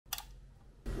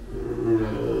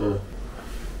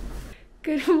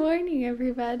Good morning,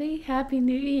 everybody. Happy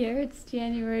New Year. It's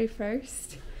January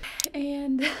 1st.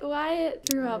 And Wyatt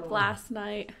threw up last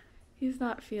night. He's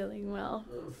not feeling well.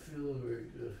 I'm not feeling very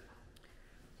good.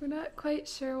 We're not quite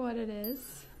sure what it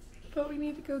is, but we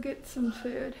need to go get some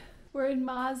food. We're in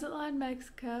Mazatlán,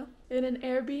 Mexico, in an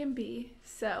Airbnb,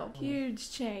 so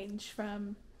huge change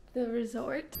from the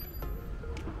resort.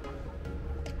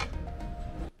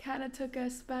 Kind of took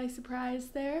us by surprise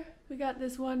there. We got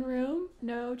this one room,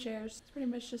 no chairs. It's pretty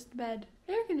much just a bed.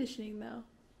 Air conditioning though.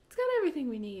 It's got everything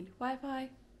we need. Wi-Fi.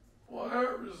 Why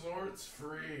aren't resorts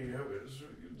free? I wish we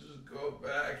could just go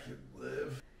back and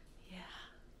live. Yeah.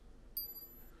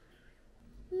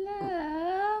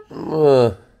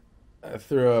 Love. I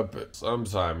threw up at some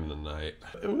time in the night.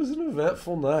 It was an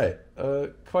eventful night.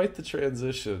 Quite the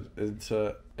transition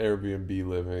into Airbnb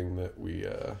living that we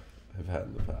have had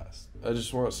in the past. I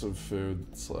just want some food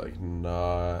that's like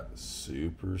not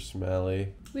super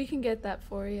smelly. We can get that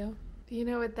for you. Do you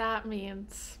know what that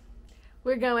means?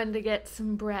 We're going to get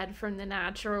some bread from the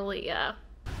Naturalia.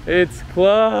 It's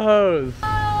closed.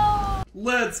 Oh!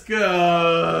 Let's go.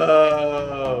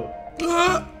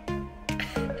 Oh,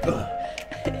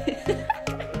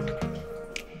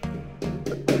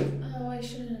 I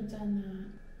shouldn't have done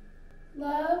that.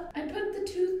 Love, I put the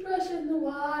toothbrush in the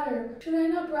water. Should I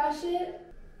not brush it?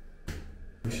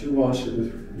 You should wash it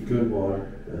with good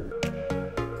water. Yeah.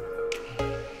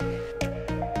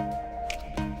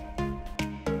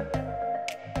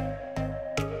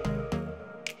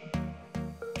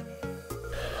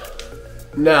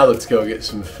 Now let's go get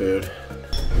some food.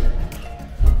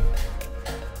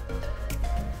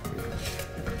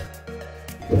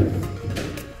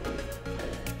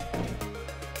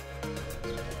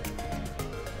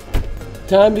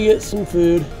 Time to get some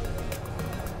food.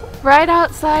 Right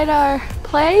outside our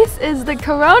place is the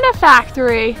Corona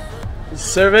factory.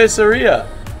 Cerveceria.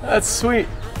 That's sweet.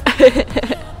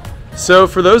 So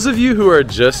for those of you who are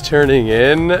just turning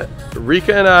in,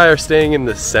 Reyka and I are staying in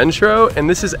the Centro, and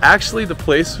this is actually the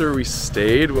place where we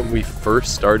stayed when we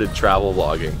first started travel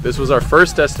vlogging. This was our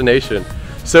first destination,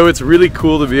 so it's really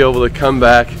cool to be able to come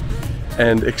back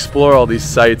and explore all these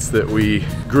sites that we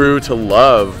grew to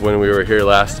love when we were here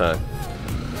last time.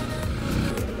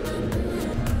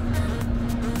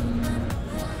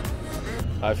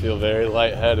 I feel very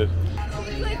lightheaded.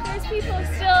 Looks like there's people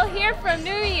still here from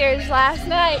New Year's last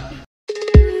night.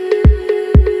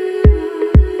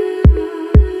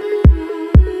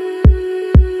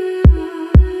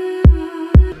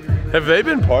 Have they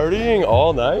been partying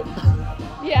all night?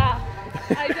 Yeah,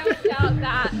 I don't doubt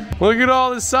that. Look at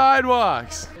all the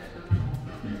sidewalks.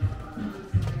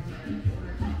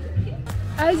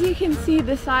 As you can see,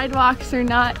 the sidewalks are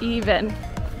not even.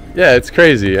 Yeah, it's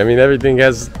crazy. I mean, everything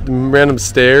has random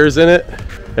stairs in it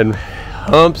and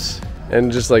humps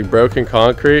and just like broken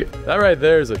concrete. That right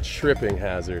there is a tripping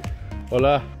hazard.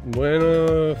 Hola,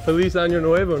 bueno, feliz año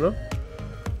nuevo, ¿no?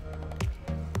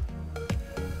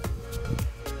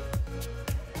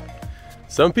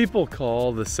 Some people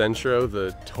call the Centro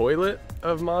the toilet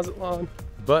of Mazatlan,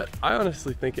 but I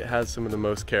honestly think it has some of the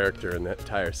most character in the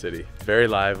entire city. Very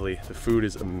lively, the food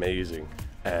is amazing,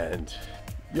 and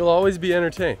you'll always be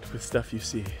entertained with stuff you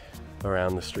see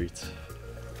around the streets.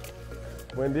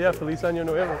 Buen día, feliz año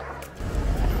nuevo.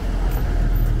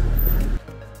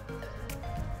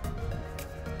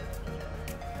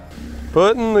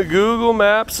 Putting the Google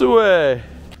Maps away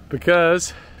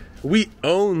because we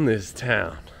own this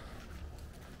town.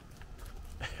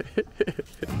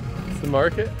 It's the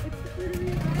market?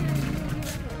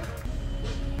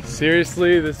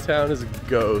 Seriously, this town is a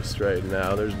ghost right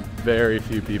now. There's very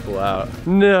few people out.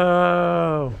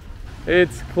 No!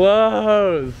 It's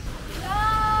closed!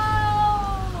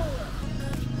 No!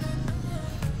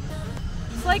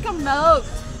 It's like a moat.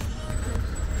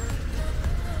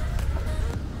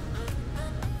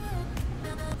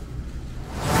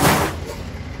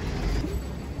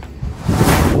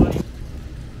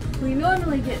 We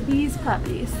normally get these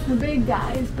puppies, the big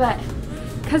guys, but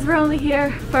because we're only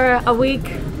here for a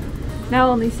week, now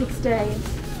only 6 days,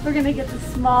 we're gonna get the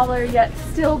smaller yet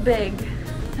still big.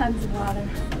 Tons of water.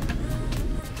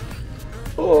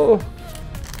 Oh!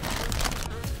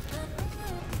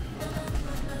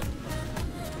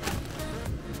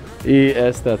 Y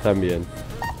esta también.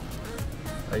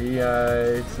 Ahí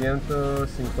hay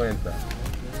 150.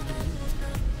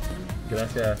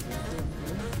 Gracias.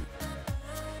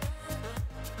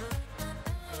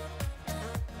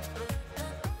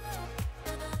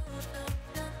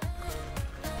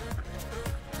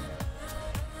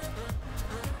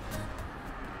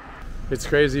 It's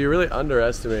crazy, you really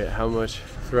underestimate how much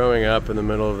throwing up in the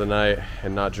middle of the night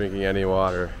and not drinking any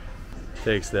water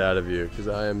takes that out of you because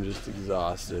I am just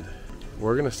exhausted.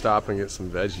 We're gonna stop and get some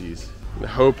veggies,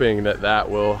 hoping that that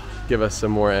will give us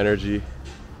some more energy.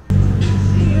 Do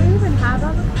you even have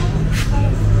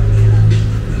avocado?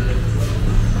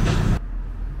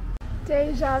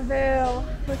 Deja vu.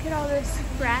 Look at all this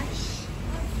fresh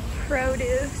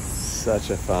produce. Such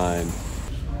a find.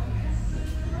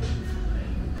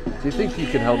 Do you think you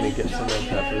can help me get some red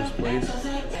peppers, please?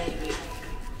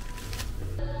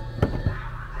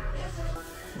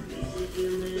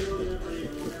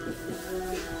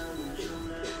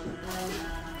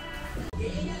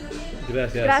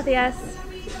 Gracias. Gracias.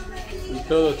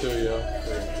 Todo tuyo.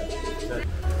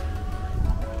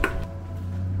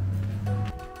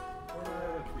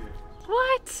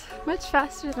 What? Much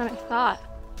faster than I thought.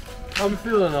 I'm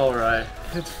feeling all right.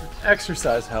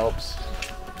 Exercise helps.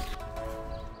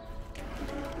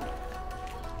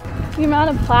 The amount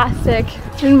of plastic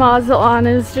in Mazatlan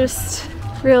is just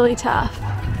really tough.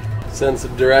 Sense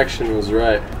of direction was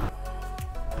right.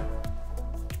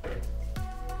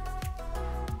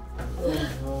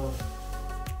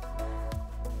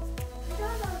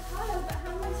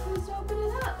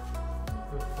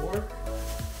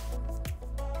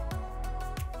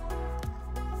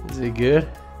 Is it good?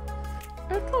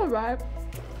 It's alright.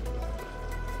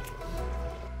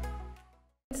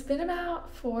 It's been about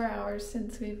 4 hours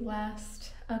since we've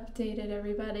last updated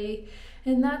everybody,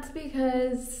 and that's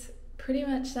because pretty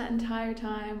much that entire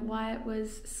time Wyatt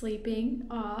was sleeping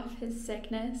off his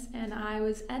sickness and I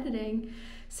was editing,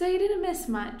 so you didn't miss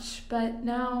much. But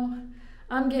now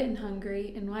I'm getting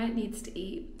hungry and Wyatt needs to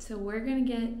eat, so we're gonna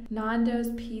get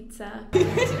NANDO'S pizza.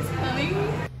 It's coming.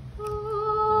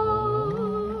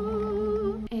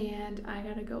 And I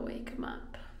gotta go wake him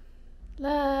up.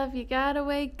 Love, you gotta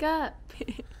wake up.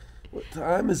 What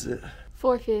time is it?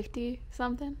 4:50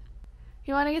 something.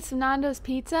 You wanna get some NANDO'S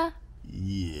pizza?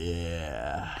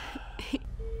 Yeah.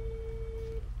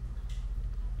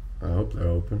 I hope they're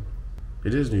open.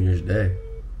 It is New Year's Day.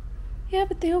 Yeah,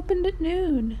 but they opened at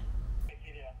noon.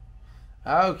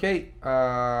 Okay.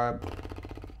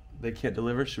 They can't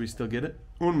deliver. Should we still get it?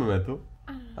 Un momento.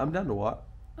 I'm down to walk.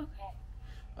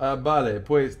 Okay. Vale,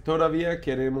 pues todavía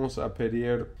queremos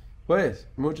pedir. Pues,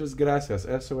 muchas gracias.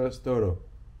 Eso es todo.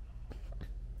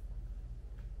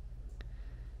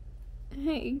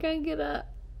 Hey, you gotta get up.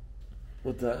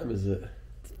 What time is it?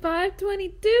 It's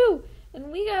 5:22,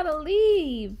 and we gotta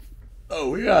leave.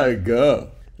 Oh, we gotta go.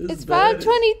 It's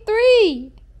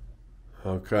 5:23.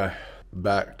 Okay,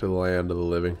 back to the land of the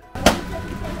living.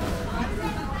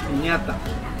 Piñata.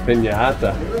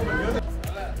 Piñata.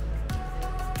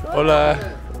 Hola,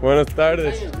 buenas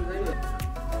tardes.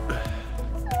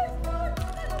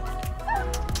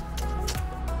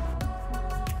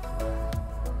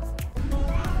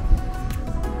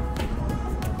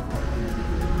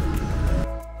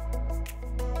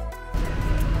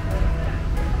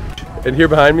 And here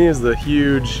behind me is the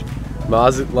huge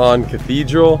Mazatlan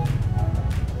Cathedral.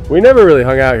 We never really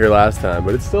hung out here last time,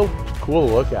 but it's still cool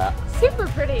to look at. Super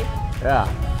pretty. Yeah,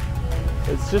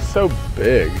 it's just so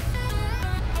big.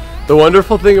 The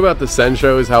wonderful thing about the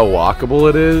Centro is how walkable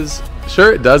it is.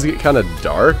 Sure, it does get kind of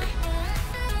dark,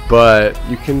 but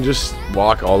you can just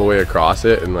walk all the way across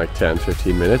it in like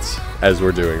 10-15 minutes, as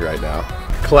we're doing right now.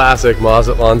 Classic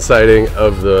Mazatlan sighting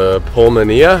of the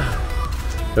Pulmonía.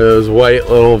 Those white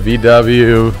little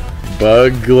VW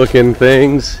bug looking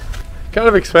things. Kind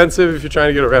of expensive if you're trying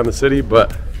to get around the city,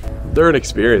 but they're an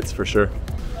experience for sure.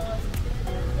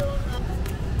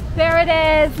 There it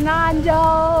is,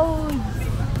 NANDO'S.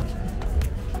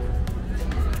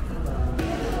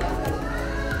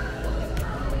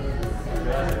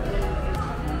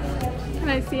 Can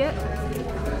I see it?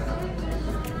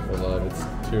 I love it's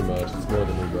too much. It's more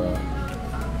than we brought.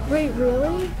 Wait,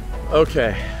 really?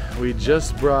 Okay, we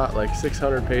just brought like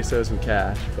 600 pesos in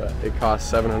cash, but it cost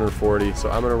 740. So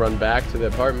I'm gonna run back to the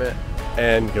apartment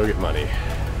and go get money.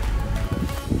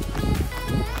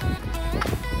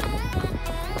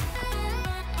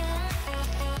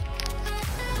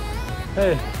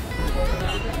 Hey.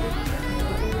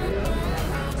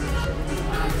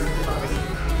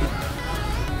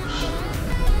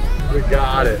 We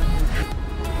got it.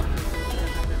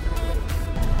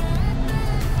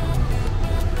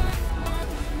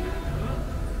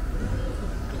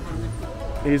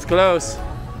 He's close.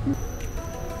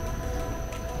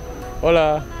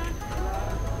 Hola.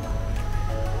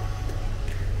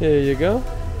 Here you go.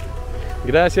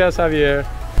 Gracias, Javier.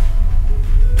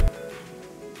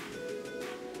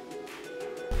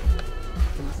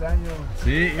 Feliz año.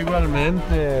 Sí,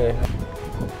 igualmente.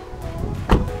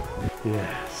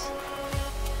 Yes.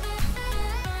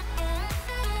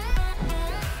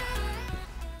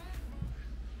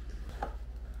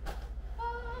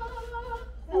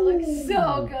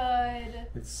 so good.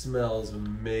 It smells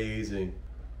amazing.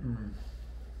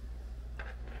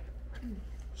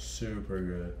 Super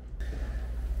good.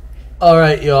 All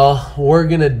right, y'all. We're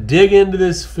going to dig into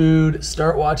this food,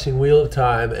 start watching Wheel of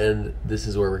Time, and this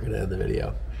is where we're going to end the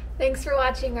video. Thanks for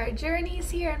watching our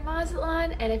journeys here in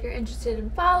Mazatlan, and if you're interested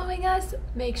in following us,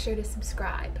 make sure to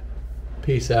subscribe.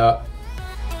 Peace out.